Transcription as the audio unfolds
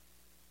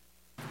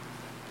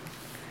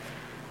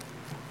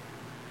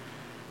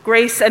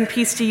Grace and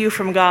peace to you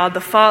from God, the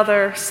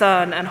Father,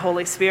 Son, and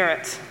Holy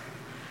Spirit.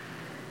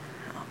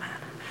 Oh man.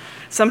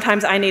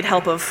 Sometimes I need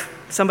help of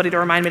somebody to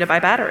remind me to buy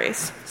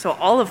batteries, so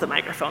all of the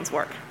microphones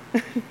work.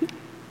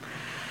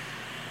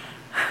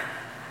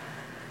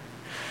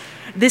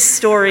 This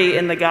story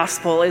in the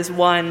gospel is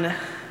one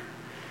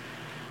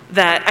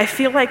that I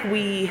feel like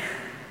we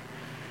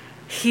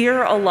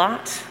hear a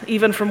lot,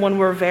 even from when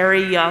we're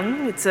very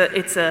young. It's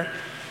a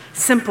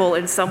simple,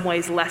 in some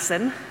ways,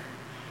 lesson.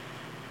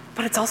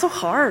 But it's also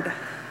hard.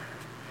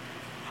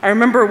 I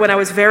remember when I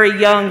was very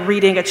young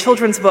reading a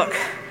children's book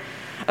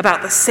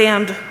about the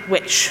sand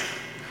witch.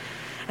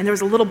 And there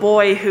was a little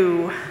boy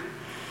who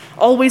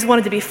always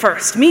wanted to be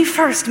first. Me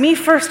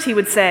first, he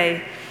would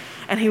say.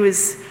 And he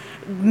was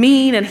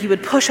mean and he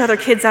would push other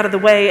kids out of the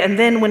way. And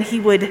then when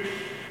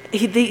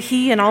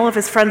he and all of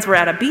his friends were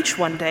at a beach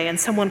one day and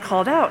someone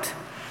called out,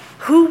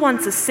 "Who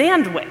wants a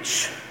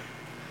sandwich?"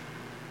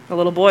 The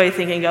little boy,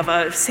 thinking of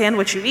a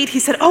sandwich you eat, he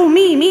said, "Oh,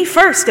 me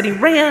first," and he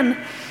ran.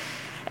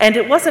 And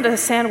it wasn't a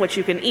sandwich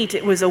you can eat,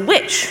 it was a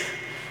witch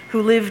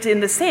who lived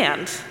in the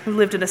sand, who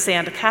lived in a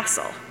sand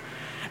castle.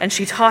 And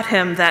she taught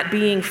him that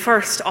being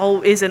first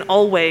isn't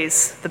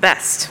always the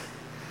best.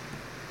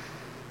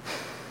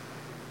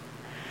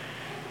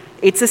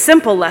 It's a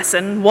simple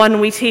lesson, one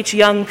we teach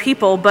young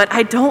people, but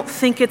I don't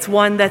think it's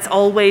one that's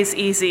always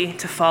easy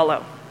to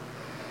follow.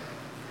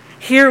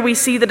 Here we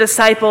see the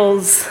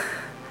disciples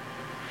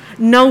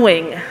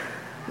knowing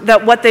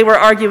that what they were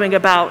arguing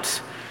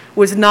about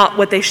was not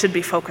what they should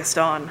be focused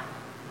on.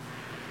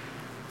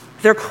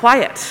 They're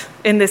quiet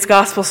in this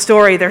gospel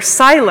story. They're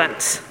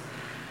silent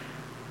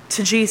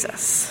to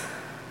Jesus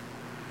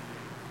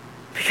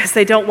because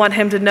they don't want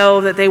him to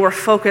know that they were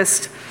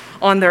focused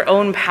on their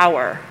own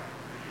power,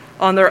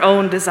 on their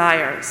own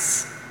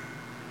desires.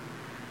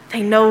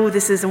 They know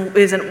this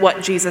isn't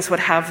what Jesus would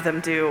have them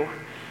do,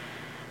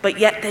 but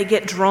yet they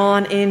get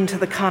drawn into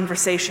the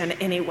conversation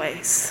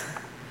anyways.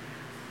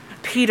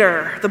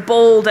 Peter, the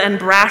bold and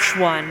brash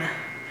one.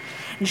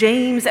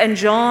 James and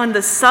John,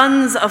 the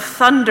sons of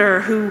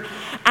thunder, who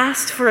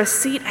asked for a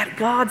seat at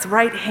God's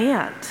right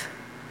hand.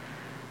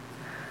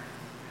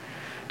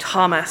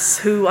 Thomas,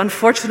 who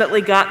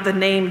unfortunately got the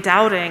name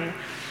Doubting,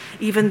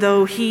 even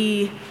though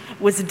he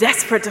was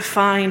desperate to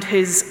find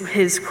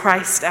his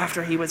Christ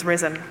after he was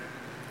risen.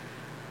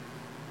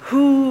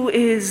 Who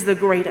is the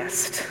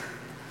greatest?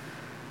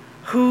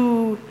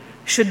 Who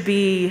should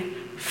be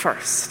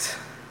first?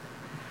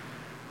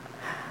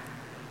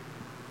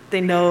 They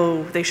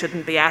know they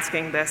shouldn't be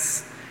asking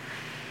this.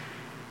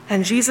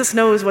 And Jesus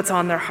knows what's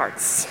on their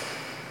hearts.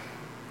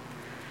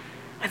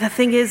 And the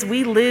thing is,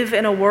 we live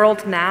in a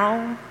world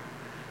now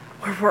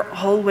where we're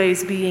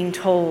always being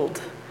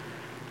told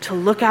to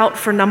look out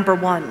for number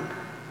one,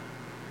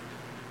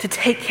 to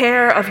take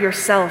care of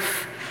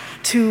yourself,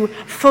 to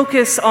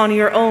focus on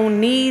your own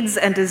needs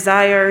and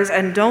desires,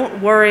 and don't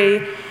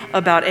worry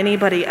about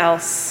anybody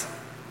else.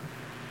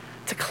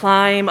 To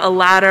climb a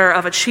ladder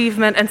of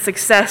achievement and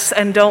success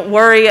and don't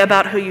worry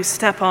about who you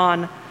step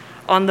on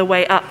the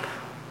way up.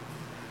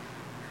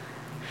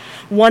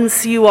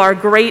 Once you are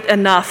great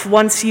enough,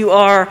 once you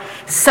are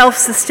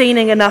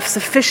self-sustaining enough,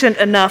 sufficient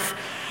enough,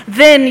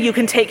 then you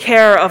can take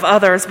care of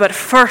others. But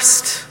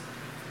first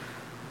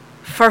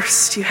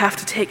you have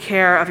to take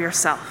care of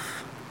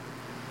yourself.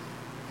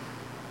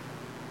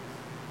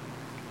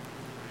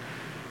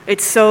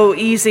 It's so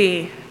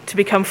easy to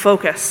become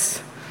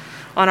focused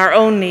on our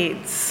own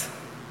needs,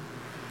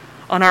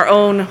 on our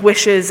own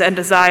wishes and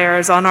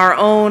desires, on our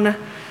own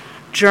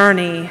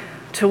journey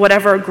to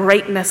whatever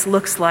greatness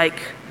looks like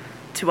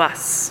to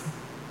us.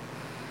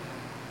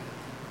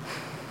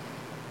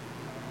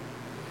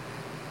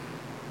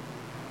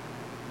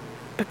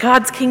 But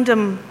God's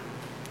kingdom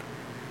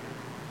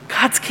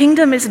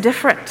is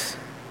different.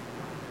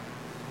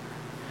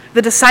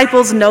 The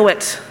disciples know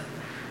it.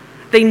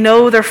 They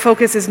know their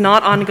focus is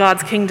not on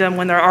God's kingdom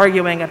when they're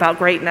arguing about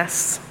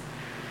greatness.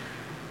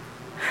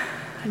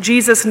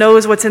 Jesus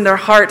knows what's in their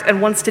heart and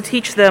wants to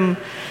teach them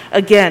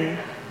again.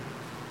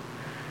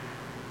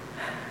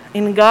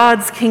 In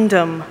God's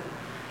kingdom,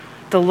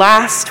 the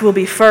last will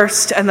be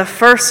first and the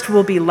first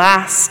will be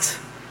last.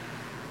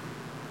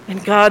 In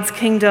God's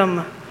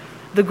kingdom,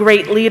 the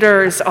great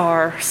leaders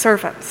are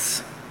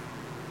servants,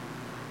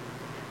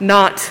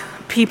 not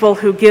people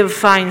who give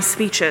fine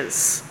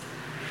speeches,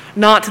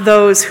 not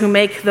those who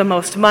make the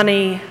most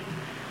money,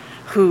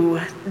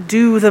 who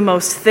do the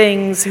most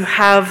things, who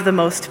have the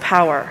most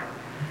power.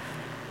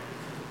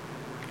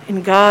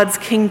 In God's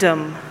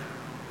kingdom,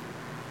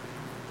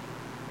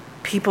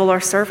 people are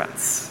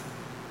servants.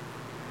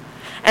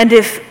 And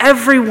if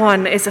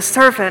everyone is a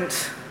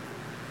servant,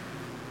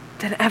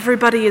 then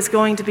everybody is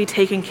going to be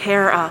taken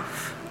care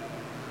of.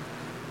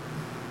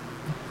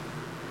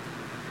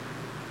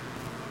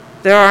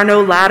 There are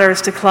no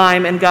ladders to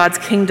climb in God's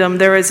kingdom.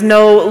 There is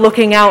no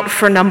looking out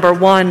for number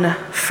one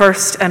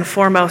first and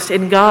foremost.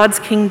 In God's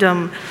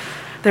kingdom,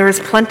 there is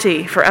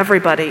plenty for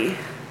everybody.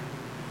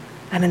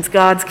 And in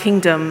God's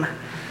kingdom,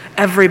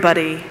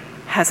 everybody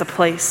has a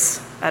place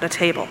at a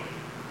table.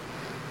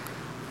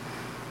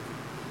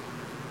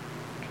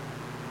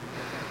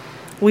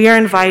 We are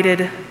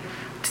invited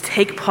to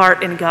take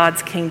part in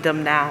God's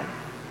kingdom now.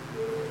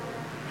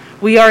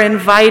 We are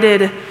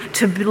invited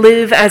to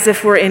live as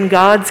if we're in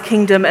God's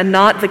kingdom and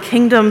not the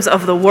kingdoms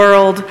of the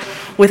world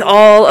with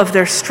all of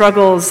their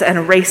struggles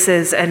and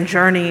races and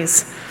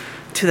journeys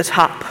to the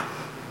top.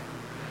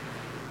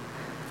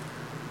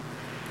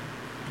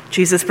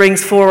 Jesus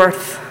brings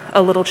forth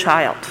a little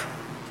child.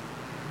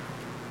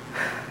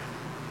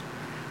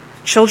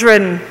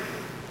 Children,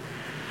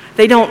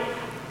 they don't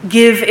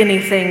give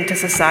anything to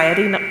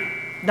society,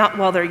 not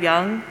while they're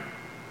young.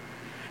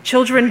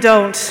 Children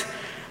don't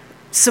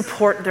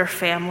support their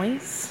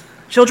families.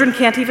 Children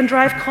can't even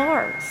drive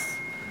cars.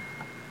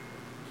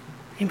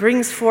 He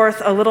brings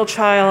forth a little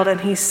child and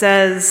he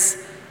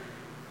says,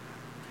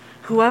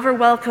 "Whoever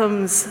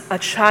welcomes a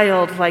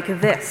child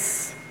like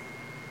this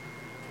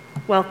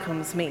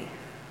welcomes me."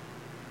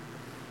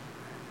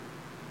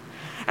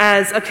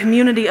 As a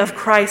community of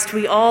Christ,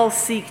 we all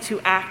seek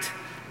to act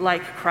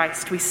like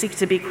Christ. We seek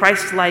to be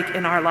Christ-like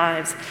in our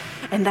lives,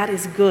 and that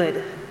is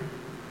good.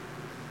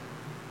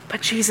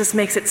 But Jesus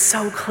makes it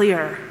so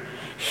clear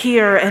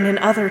here and in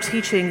other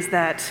teachings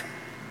that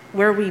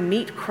where we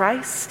meet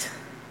Christ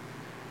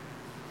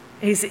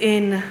is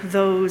in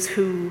those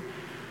who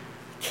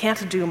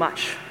can't do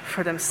much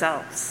for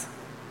themselves,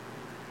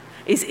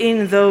 is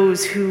in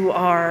those who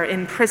are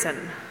in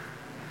prison,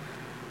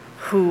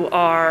 who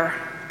are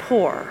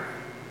poor,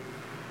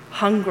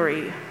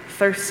 hungry,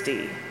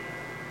 thirsty,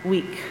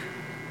 weak,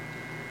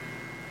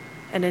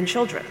 and in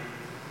children.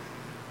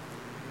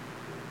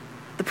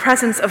 The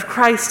presence of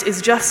Christ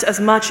is just as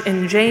much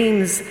in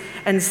James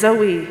and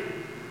Zoe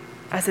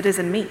as it is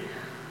in me,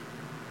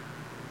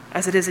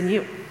 as it is in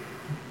you.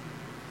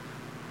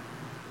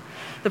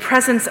 The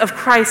presence of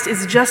Christ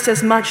is just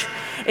as much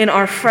in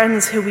our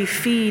friends who we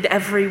feed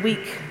every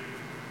week.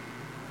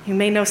 You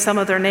may know some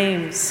of their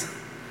names: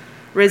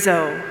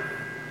 Rizzo,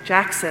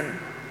 Jackson,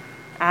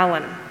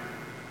 Alan,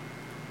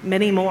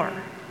 many more.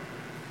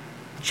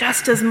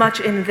 Just as much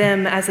in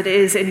them as it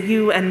is in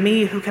you and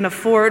me who can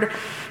afford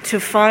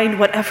to find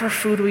whatever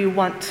food we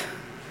want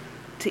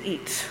to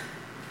eat,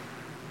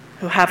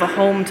 who have a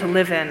home to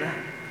live in,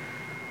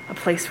 a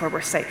place where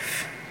we're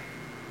safe.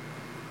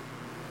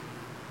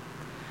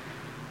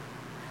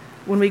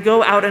 When we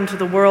go out into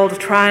the world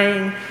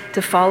trying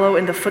to follow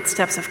in the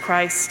footsteps of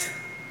Christ,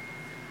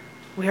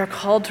 we are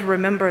called to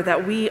remember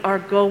that we are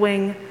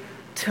going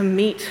to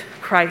meet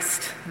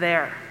Christ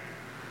there.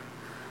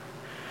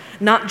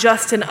 Not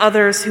just in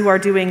others who are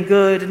doing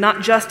good, not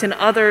just in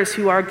others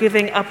who are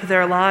giving up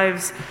their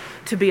lives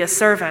to be a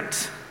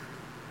servant,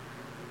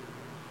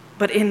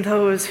 but in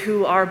those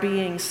who are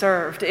being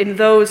served, in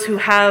those who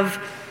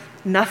have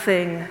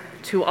nothing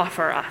to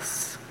offer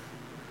us.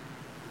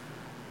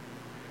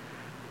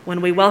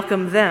 When we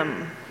welcome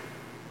them,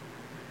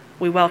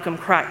 we welcome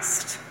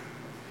Christ.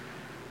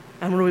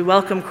 And when we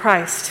welcome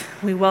Christ,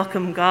 we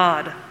welcome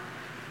God,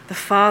 the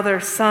Father,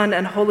 Son,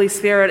 and Holy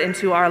Spirit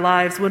into our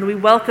lives. When we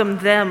welcome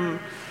them,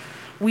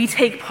 we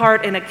take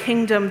part in a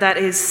kingdom that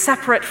is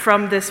separate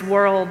from this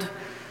world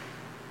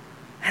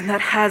and that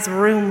has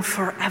room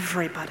for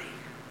everybody.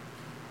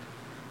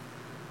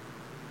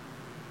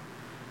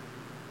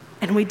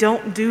 And we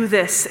don't do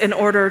this in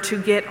order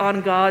to get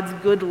on God's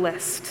good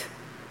list.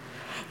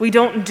 We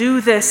don't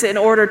do this in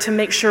order to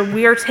make sure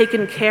we're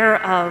taken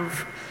care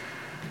of,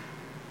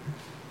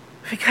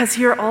 because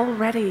you're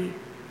already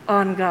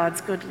on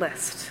God's good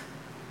list.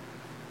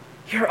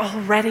 You're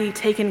already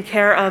taken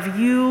care of.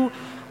 You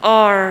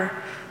are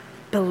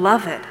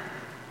beloved.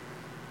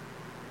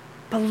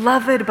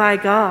 Beloved by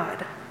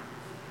God.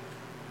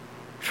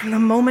 From the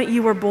moment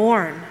you were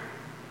born,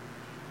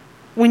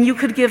 when you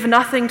could give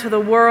nothing to the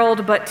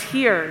world but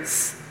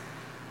tears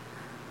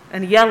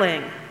and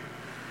yelling,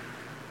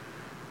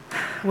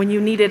 when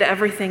you needed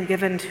everything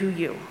given to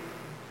you.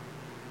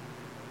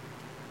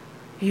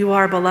 You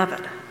are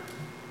beloved.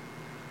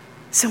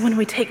 So when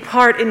we take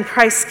part in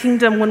Christ's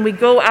kingdom, when we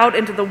go out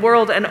into the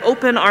world and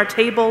open our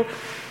table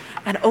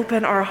and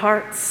open our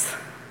hearts,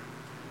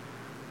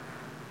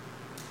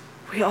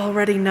 we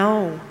already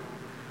know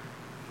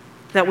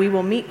that we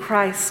will meet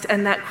Christ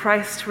and that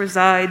Christ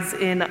resides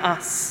in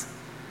us.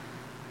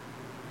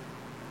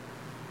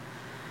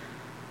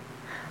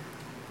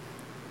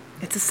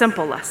 It's a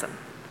simple lesson,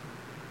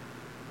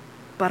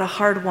 but a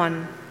hard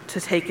one to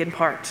take in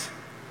part.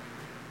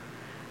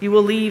 You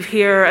will leave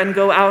here and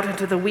go out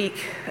into the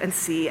week and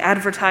see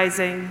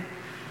advertising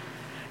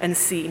and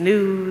see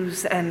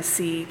news and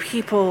see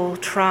people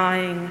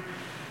trying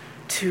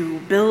to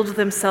build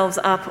themselves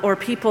up, or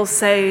people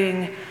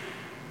saying,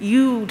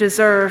 you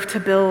deserve to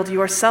build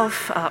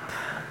yourself up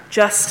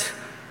just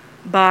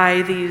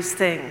by these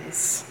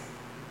things.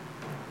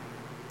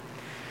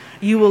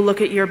 You will look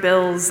at your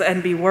bills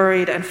and be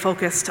worried and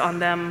focused on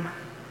them.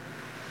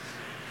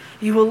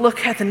 You will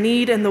look at the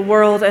need in the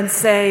world and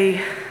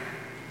say,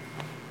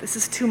 this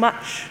is too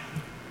much.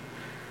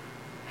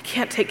 I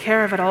can't take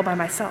care of it all by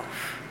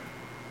myself.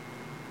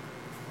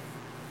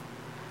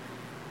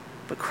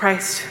 But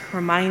Christ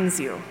reminds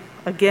you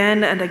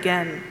again and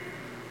again,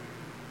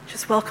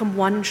 just welcome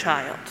one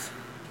child.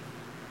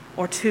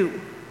 or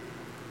two.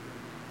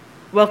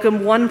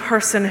 Welcome one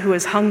person who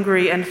is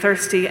hungry and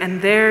thirsty,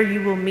 and there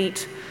you will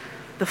meet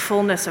the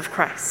fullness of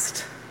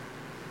Christ.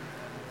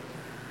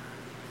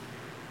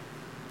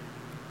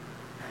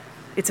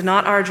 It's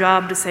not our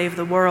job to save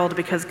the world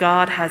because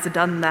God has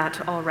done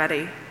that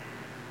already.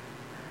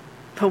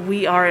 But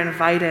we are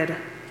invited,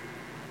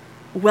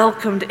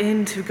 welcomed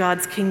into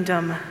God's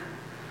kingdom,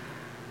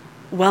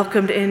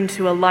 welcomed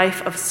into a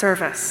life of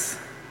service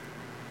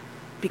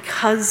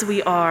because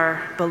we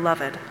are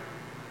beloved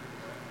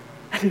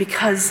and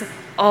because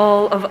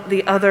all of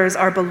the others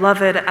are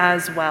beloved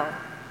as well.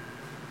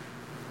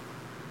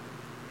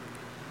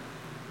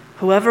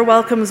 Whoever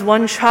welcomes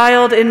one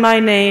child in my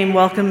name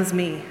welcomes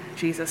me,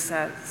 Jesus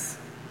says.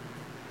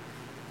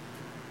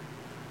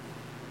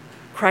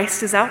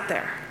 Christ is out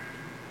there,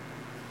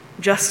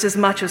 just as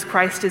much as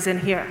Christ is in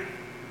here.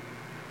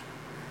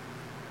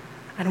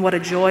 And what a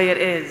joy it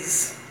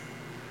is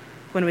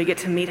when we get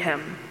to meet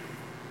him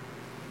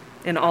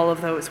in all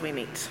of those we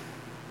meet.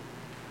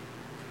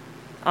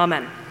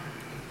 Amen.